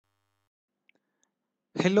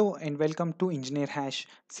Hello and welcome to Engineer Hash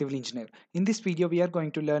Civil Engineer. In this video, we are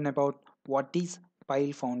going to learn about what is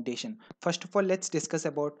pile foundation. First of all, let's discuss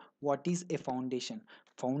about what is a foundation.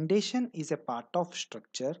 Foundation is a part of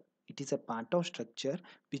structure. It is a part of structure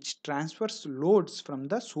which transfers loads from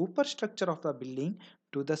the superstructure of the building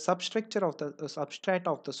to the substructure of the substrate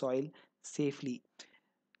of the soil safely.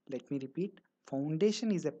 Let me repeat.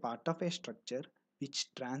 Foundation is a part of a structure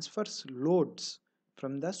which transfers loads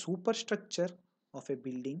from the superstructure of a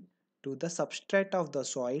building to the substrate of the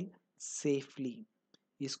soil safely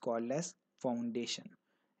is called as foundation.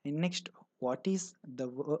 And next, what is the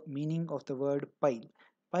meaning of the word pile?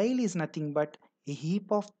 Pile is nothing but a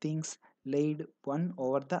heap of things laid one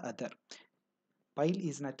over the other. Pile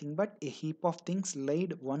is nothing but a heap of things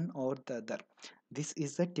laid one over the other. This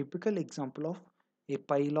is the typical example of a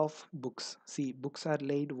pile of books. See, books are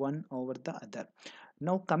laid one over the other.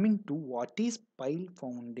 Now coming to what is pile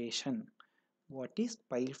foundation. What is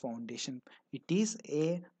pile foundation? It is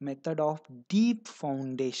a method of deep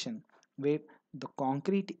foundation where the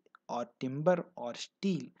concrete or timber or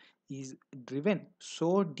steel is driven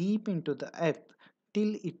so deep into the earth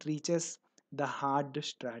till it reaches the hard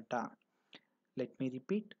strata. Let me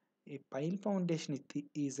repeat. A pile foundation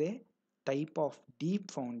is a type of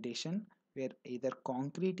deep foundation where either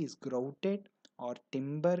concrete is grouted or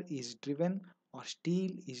timber is driven or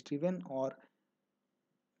steel is driven or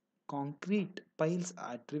concrete piles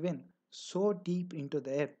are driven so deep into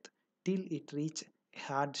the earth till it reach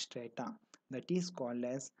hard strata. That is called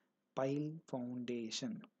as pile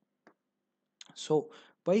foundation. So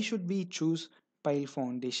why should we choose pile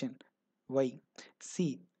foundation? Why?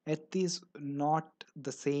 See, earth is not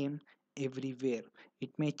the same everywhere.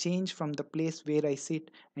 It may change from the place where I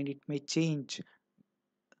sit and it may change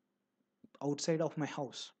outside of my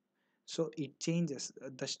house. So it changes.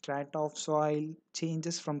 The strata of soil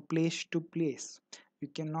changes from place to place. You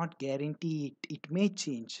cannot guarantee it. It may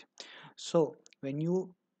change. So when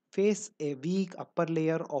you face a weak upper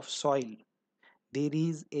layer of soil, there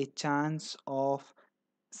is a chance of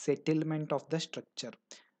settlement of the structure,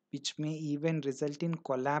 which may even result in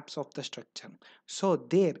collapse of the structure. So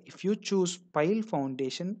there, if you choose pile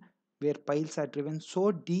foundation where piles are driven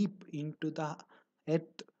so deep into the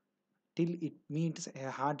earth till it meets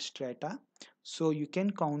a hard strata, so you can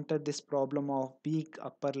counter this problem of weak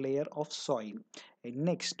upper layer of soil. And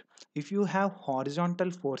next, if you have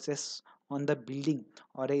horizontal forces on the building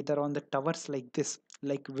or either on the towers like this,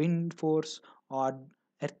 like wind force or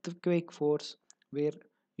earthquake force, where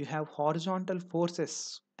you have horizontal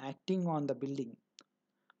forces acting on the building,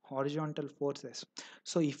 horizontal forces.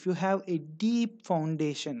 So if you have a deep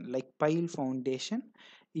foundation like pile foundation,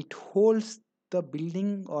 it holds the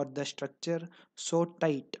building or the structure so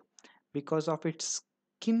tight because of its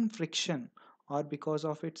skin friction or because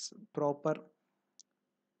of its proper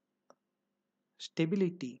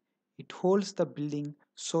stability. It holds the building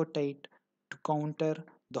so tight to counter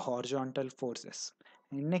the horizontal forces.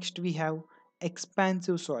 And next we have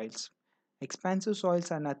expansive soils. Expansive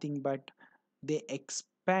soils are nothing but they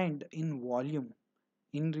expand in volume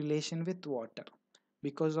in relation with water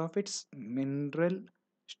because of its mineral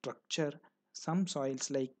structure. Some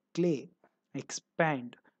soils like clay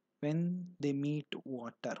expand when they meet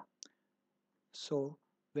water. So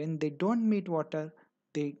when they don't meet water,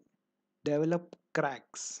 they develop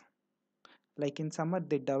cracks. Like in summer,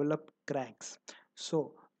 they develop cracks.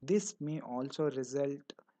 So this may also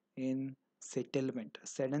result in settlement,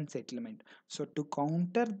 sudden settlement. So to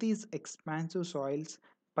counter these expansive soils,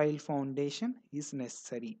 pile foundation is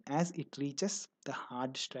necessary as it reaches the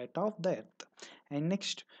hard strata of the earth. And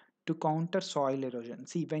next, to counter soil erosion.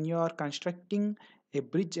 See, when you are constructing a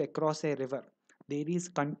bridge across a river, there is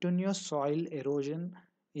continuous soil erosion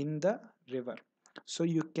in the river. So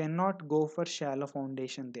you cannot go for shallow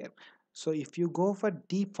foundation there. So if you go for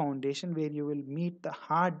deep foundation where you will meet the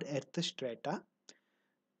hard earth strata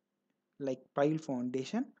like pile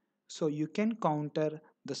foundation, so you can counter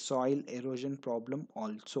the soil erosion problem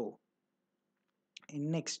also.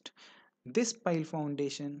 And next, this pile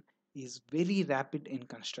foundation is very rapid in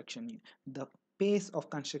construction. The pace of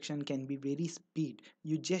construction can be very speed.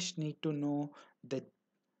 You just need to know the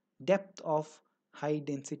depth of high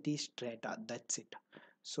density strata. That's it.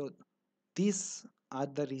 So these are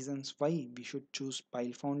the reasons why we should choose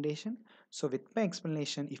pile foundation. So with my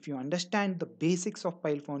explanation, if you understand the basics of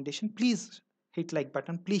pile foundation, please hit like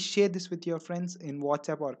button. Please share this with your friends in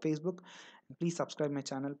WhatsApp or Facebook. And please subscribe my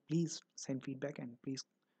channel. Please send feedback and please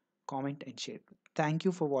comment and share. Thank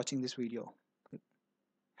you for watching this video.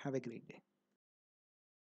 Have a great day.